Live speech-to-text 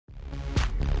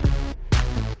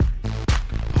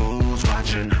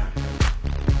watching?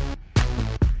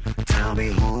 Tell me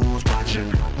who's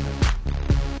watching?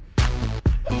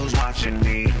 Who's watching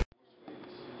me?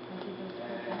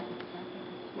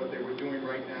 What they were doing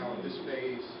right now in this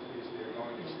phase is they're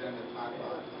going to extend the top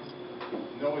lot.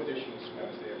 No additional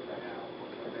swings there for now.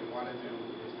 What they want to do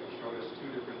is they showed us two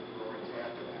different drawings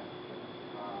after that.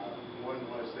 One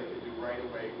was they could do right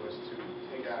away was to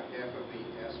take out half of the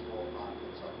asphalt lot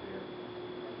that's up there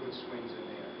and put swings in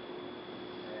there.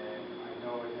 And I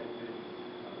know it had been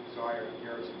a desire of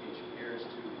Garrison Beach Cares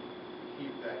to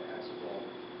keep that asphalt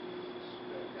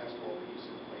piece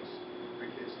in place for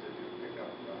kids to do pick up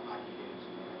hockey games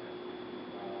and whatever.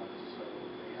 So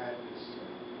they had this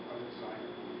other designer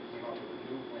who came up with a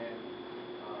new plan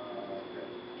that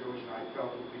George and I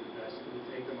felt would be the best. It would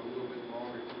take them a little bit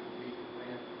longer to complete the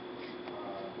plan.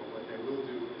 But what they will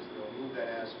do is they'll move that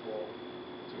asphalt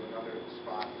to another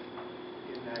spot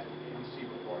in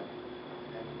Seba Park.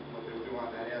 And what they'll do on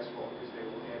that asphalt is they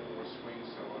will add more swings.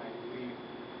 So I believe,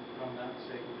 if I'm not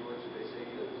mistaken, George, they say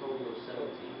a total of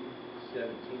 17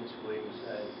 swings.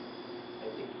 I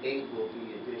think 8 will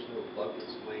be additional bucket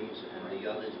swings, and the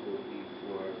others will be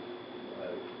for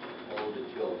older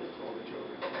children.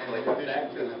 But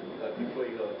back to, before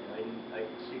you go, I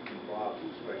can see from Bob's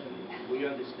question, we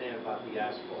understand about the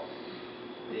asphalt.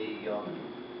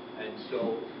 And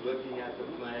so looking at the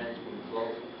plans, we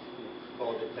both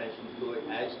called attention to it,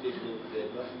 as did Luke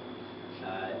Vidler,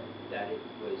 that it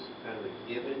was kind of a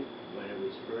given when it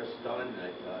was first done,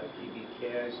 that GB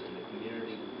Cares and the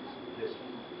community just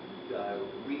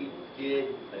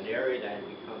redid an area that had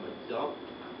become a dump.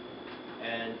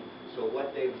 And so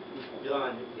what they've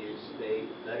done is they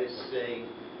let us say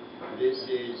this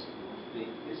is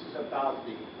about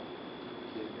the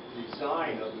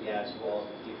design of the asphalt.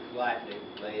 You flatten it,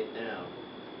 lay it down,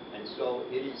 and so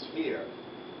it is here,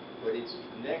 but it's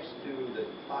next to the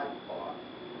Todd Park,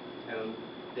 and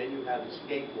then you have the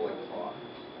skateboard park.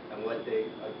 And what they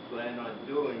plan on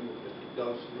doing, if it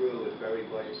goes through, if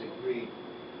everybody's agreed,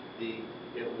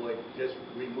 it would just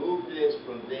remove this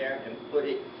from there and put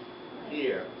it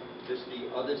here, just the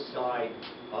other side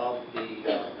of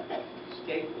the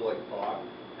skateboard park,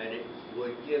 and it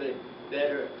would give it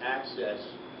better access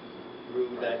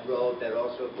through that road that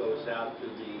also goes out to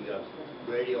the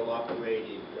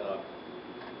radio-operated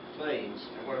planes.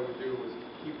 And what it would do was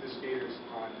keep the skaters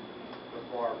on the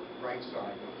far right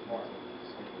side of the park,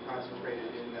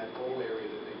 concentrated in that whole area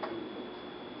that they do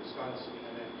the stunts,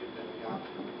 and then give them the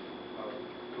option of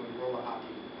doing roller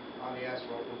hockey on the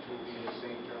asphalt, which will be in the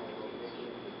same general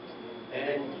location.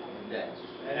 And nets.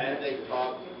 And they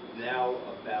talk now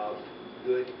about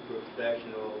good,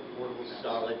 professional,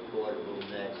 solid portable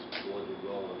nets for the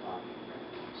roller hockey.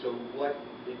 So what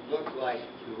it looked like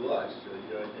to us,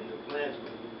 in the plans,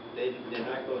 they're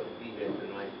not going to be here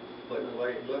tonight, but what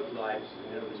it looked like,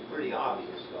 and it was pretty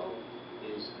obvious though,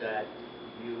 is that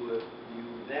you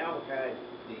now had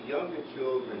the younger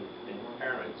children and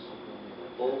parents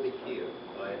over here.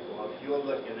 Well, if you're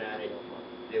looking at it,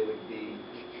 they would be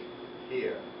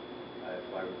here,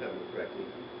 if I remember correctly.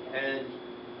 And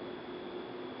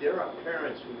there are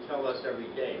parents who tell us every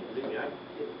day, and believe me, I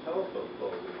get telephone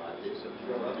calls about this, I'm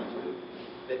sure others do,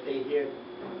 that they hear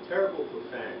terrible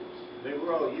profanities. I mean,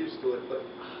 we're all used to it, but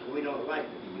we don't like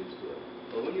to be used to it.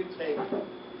 But when you take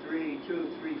 2,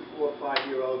 3, 4,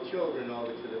 5-year-old children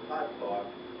over to the pot park,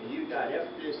 and you got F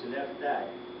this and F that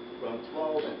from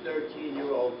 12 and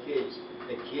 13-year-old kids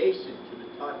adjacent to the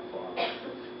tot park,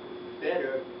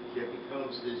 better there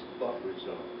becomes this buffer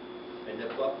zone. And the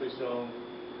buffer zone,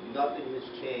 nothing has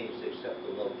changed except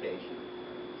the location.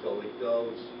 So it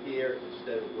goes here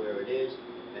instead of where it is,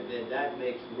 and then that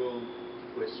makes room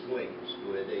for swings,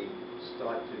 where they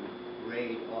start to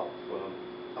grade up from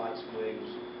tot swings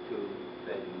to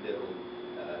the middle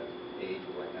age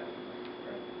or what have you.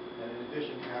 Right. And in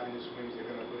addition to having the swings, they're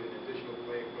going to put in additional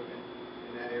play equipment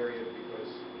in that area,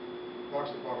 because the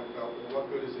Parks Department felt, well,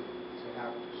 what good is it to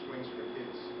have swings for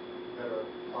kids that are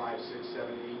 5, 6,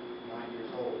 7, 8, 9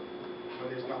 years old when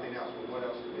there's nothing else? Well, what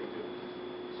else do they do?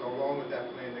 So along with that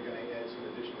plan, they're going to add some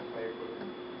additional play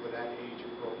equipment for that age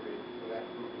appropriate for that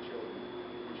group of children,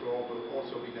 which will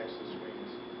also be next to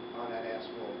swings on that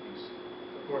asphalt piece.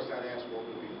 Of course, that asphalt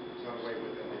will be done away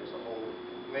with, and there's a whole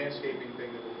landscaping thing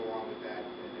that will go on with that,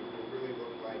 and it will really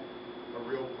look like a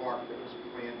real park that was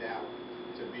planned out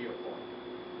to be a park,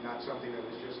 not something that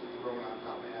was just thrown on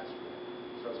top of asphalt.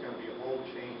 So it's going to be a whole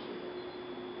change here.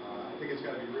 I think it's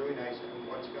going to be really nice, and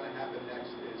what's going to happen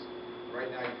next is, right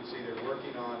now you can see they're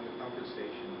working on the comfort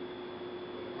station.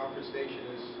 When the comfort station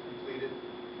is completed,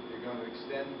 they're going to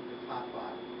extend the top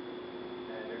lot,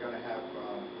 and they're going to have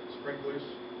sprinklers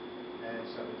and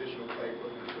some additional play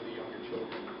equipment for the younger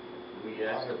children. We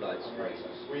asked about swings.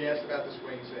 We asked about the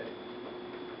swings, and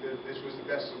this was the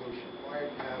best solution. Why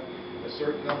have a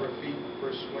certain number of feet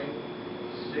per swing?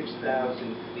 6,000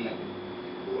 feet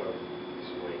for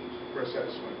swings. For a set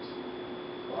of swings.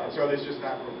 And so there's just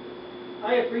not room.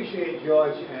 I appreciate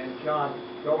George and John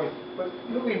going, but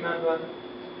you remember,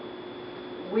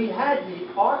 we had the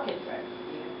architect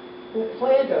who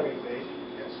planned everything.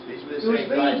 Yes. These were the He was same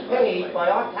guys, being by the paid way. by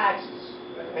our taxes.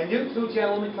 And you two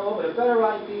gentlemen come up with a better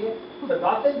idea for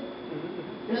nothing?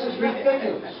 This is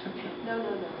ridiculous. No.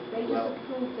 They just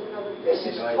approved another. This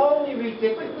is totally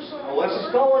ridiculous. However- This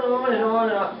is going on and on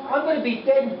and on. I'm going to be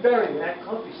dead and buried when that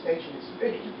country station is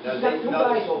finished. Now, You've got two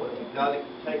guys over there. Now, the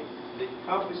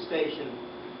pump station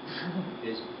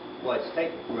is, well, it's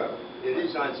taking forever. It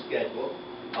is on schedule.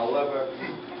 However,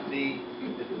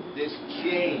 this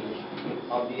change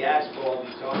of the asphalt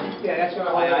and so on. Yeah, that's what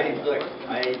I want. Look,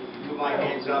 I put my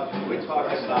hands up. We're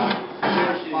talking about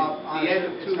finishing the end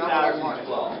of It's not what I wanted.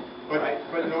 2012.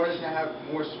 But in order to have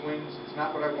more swings, it's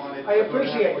not what I wanted. I In order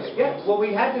to have appreciate more it. Yeah, swings- well,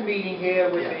 we had the meeting here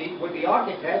with the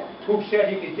architect, who said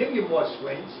he could give you more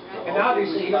swings, and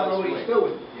obviously you don't know what he's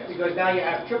doing, Yes. because now you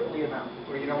have triple the amount.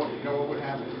 Well, you know what would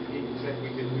happen? He said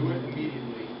we could do it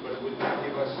immediately, but it would not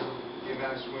give us the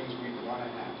amount of swings we want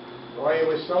to have. Boy, it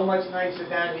was so much nicer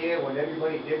down here when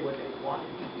everybody did what they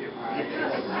wanted to do. I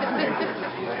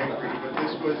agree, but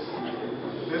this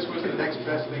was the next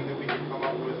best thing that we could come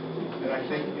up with, and I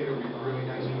think it'll be really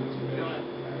nice when it's finished.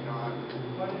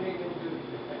 What are they going to do?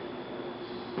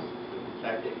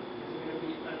 Protect it. Is it going to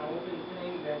be an open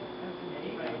thing that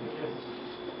anybody can just...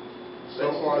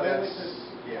 So far, go that's,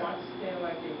 with the yeah. spot stand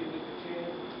like they do with the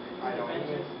chairs, I don't the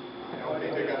benches? think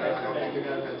they're gonna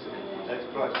fence it. Let's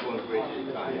cross one bridge at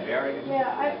a time. Barry?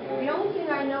 Yeah, the only thing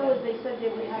I know is they said they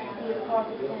would have to be a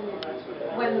carpet tenant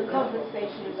when the comfort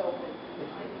station is open.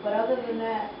 But other than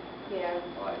that, yeah.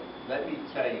 All right, let me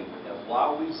tell you that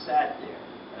while we sat there,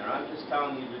 and I'm just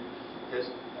telling you that just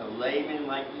a layman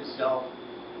like yourself,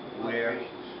 where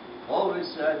all of a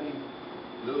sudden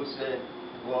Lou said,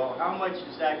 well, how much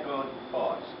is that going to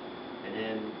cost? And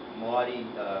then Marty,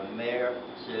 Mayor,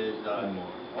 says,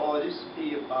 oh, this would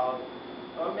be about,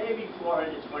 maybe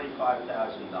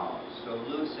 $425,000. So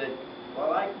Lou said,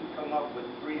 well, I can come up with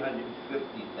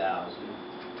 $350,000.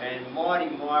 And Marty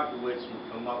Markowitz can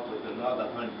come up with another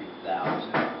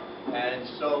 $100,000. And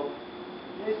so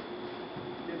it's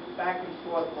back and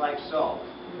forth like so.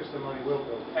 Give us the money, we'll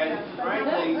go. And But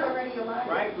that's already allowed.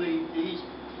 frankly, these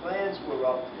plans were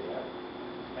up there,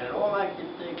 and all I could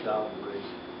think of was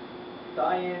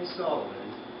Diane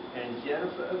Sullivan and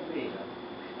Jennifer Avina.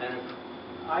 And if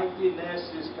I didn't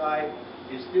ask this guy,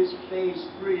 is this phase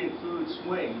 3 include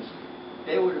swings,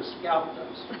 they would have scalped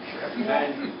us.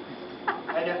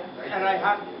 And I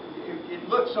have, it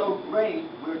looked so great,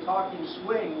 we were talking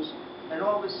swings, and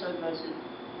all of a sudden I said,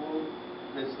 well,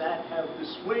 does that have the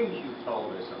swings you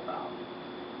told us about?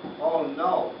 Oh,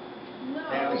 no. No.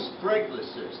 They have a sprinkler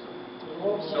system.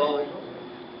 So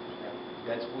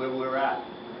that's where we're at.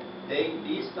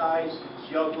 These guys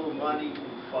juggle money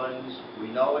and funds. We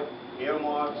know it.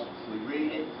 Earmarks. We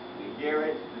read it. We hear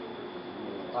it.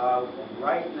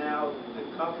 Right now, the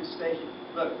comfort station.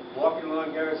 Look, walking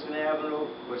along Garrison Avenue,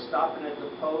 we're stopping at the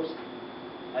post.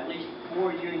 At least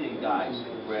 4 union guys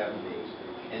grabbed me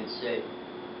and said,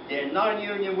 there are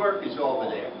non-union workers over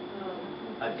there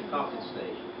at the comfort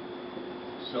station.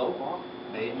 So,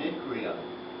 made an inquiry of it.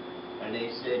 And they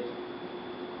said,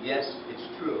 yes, it's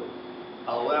true.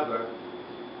 However,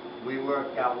 we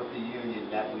worked out with the union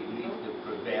that we meet the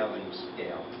prevailing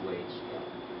scale, wage scale.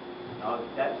 Now,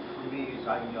 that for me is,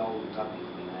 I know nothing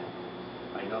from that.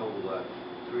 I know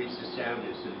Teresa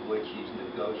Sanders, in which she's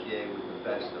negotiated with the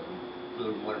best of them,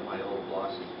 including one of my old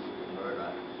bosses, Lucas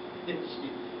Murdoch.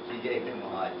 She gave him a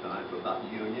hard time for about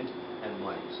unions and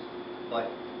monies. But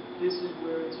this is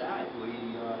where it's at.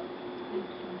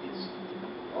 It's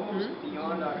almost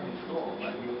beyond our control.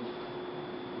 I mean,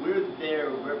 we're there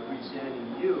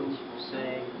representing you,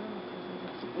 saying,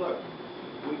 look,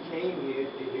 we came here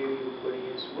to hear you putting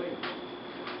in swings.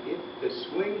 If the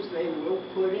swings they will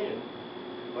put in,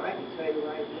 but I can tell you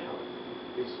right now,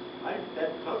 is that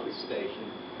comfort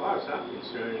station, as far as I'm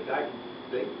concerned,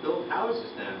 they build houses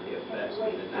down here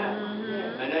faster than that.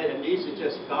 And these are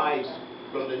just guys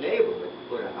from the neighborhood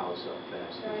put a house up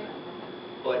faster than that.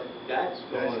 But that's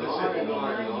going on and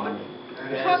on and on.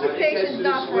 The comfort station's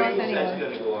not for us anyway. That's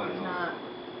going to go on and on. Not.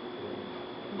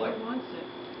 But Who wants it?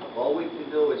 all we can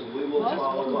do is we will Most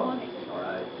follow people up. want it. All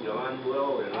right, John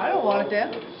will. And I don't want it there.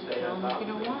 will stay Tell on them top if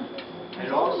you of don't it. want it. I And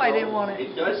told them I also, didn't want it.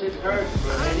 it doesn't hurt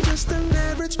for I'm any just an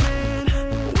average man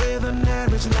with an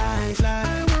average much life.